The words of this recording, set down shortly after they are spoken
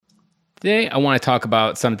Today, I want to talk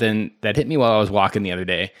about something that hit me while I was walking the other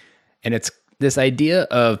day, and it's this idea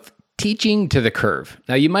of teaching to the curve.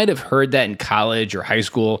 Now, you might have heard that in college or high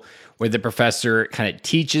school, where the professor kind of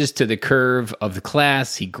teaches to the curve of the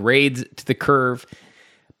class, he grades to the curve.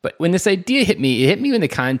 But when this idea hit me, it hit me in the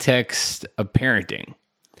context of parenting,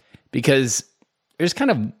 because there's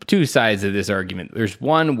kind of two sides of this argument. There's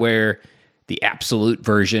one where the absolute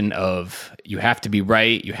version of you have to be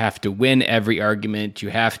right, you have to win every argument, you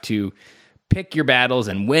have to pick your battles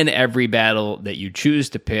and win every battle that you choose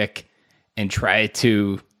to pick and try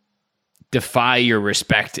to defy your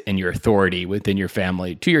respect and your authority within your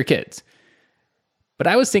family to your kids. But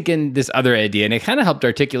I was thinking this other idea, and it kind of helped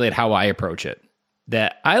articulate how I approach it,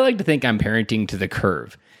 that I like to think I'm parenting to the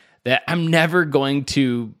curve, that I'm never going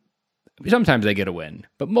to. Sometimes I get a win,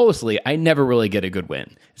 but mostly I never really get a good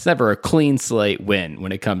win. It's never a clean slate win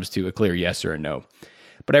when it comes to a clear yes or a no.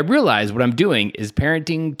 But I realize what I'm doing is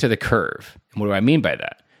parenting to the curve. And what do I mean by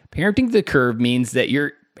that? Parenting to the curve means that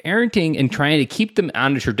you're parenting and trying to keep them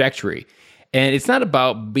on a trajectory. And it's not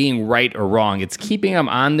about being right or wrong. It's keeping them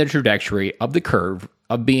on the trajectory of the curve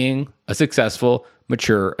of being a successful,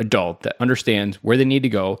 mature adult that understands where they need to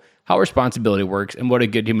go, how responsibility works, and what a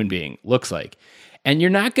good human being looks like. And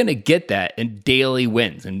you're not going to get that in daily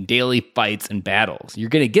wins and daily fights and battles.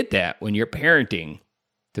 You're going to get that when you're parenting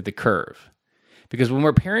to the curve. Because when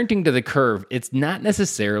we're parenting to the curve, it's not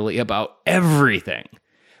necessarily about everything,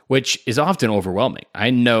 which is often overwhelming.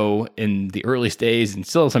 I know in the earliest days and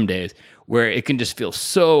still some days where it can just feel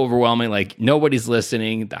so overwhelming, like nobody's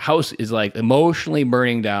listening. The house is like emotionally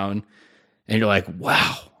burning down. And you're like,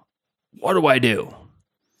 wow, what do I do?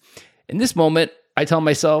 In this moment, I tell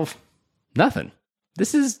myself, nothing.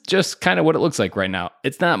 This is just kind of what it looks like right now.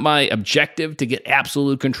 It's not my objective to get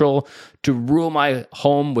absolute control, to rule my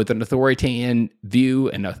home with an authoritarian view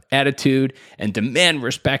and attitude and demand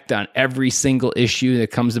respect on every single issue that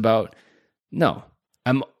comes about. No,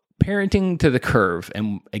 I'm parenting to the curve.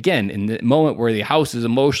 And again, in the moment where the house is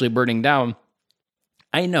emotionally burning down,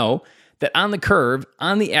 I know that on the curve,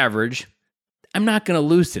 on the average, I'm not going to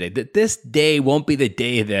lose today. That this day won't be the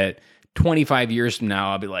day that 25 years from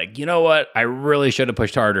now, I'll be like, you know what? I really should have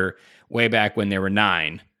pushed harder way back when they were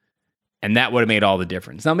 9. And that would have made all the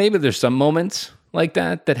difference. Now, maybe there's some moments like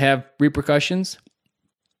that that have repercussions,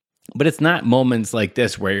 but it's not moments like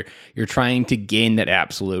this where you're trying to gain that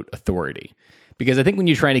absolute authority. Because I think when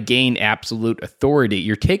you're trying to gain absolute authority,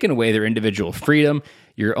 you're taking away their individual freedom.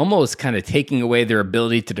 You're almost kind of taking away their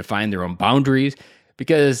ability to define their own boundaries.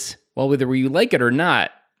 Because, well, whether you like it or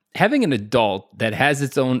not, having an adult that has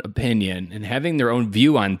its own opinion and having their own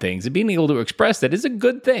view on things and being able to express that is a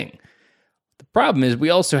good thing. The problem is we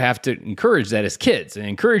also have to encourage that as kids. And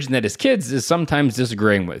encouraging that as kids is sometimes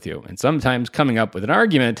disagreeing with you and sometimes coming up with an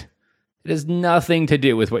argument that has nothing to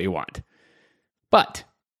do with what you want. But,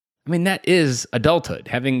 I mean, that is adulthood.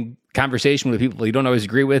 Having conversation with people you don't always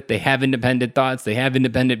agree with. They have independent thoughts. They have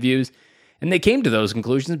independent views. And they came to those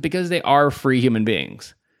conclusions because they are free human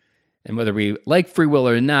beings. And whether we like free will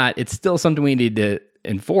or not, it's still something we need to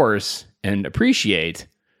enforce and appreciate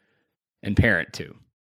and parent to.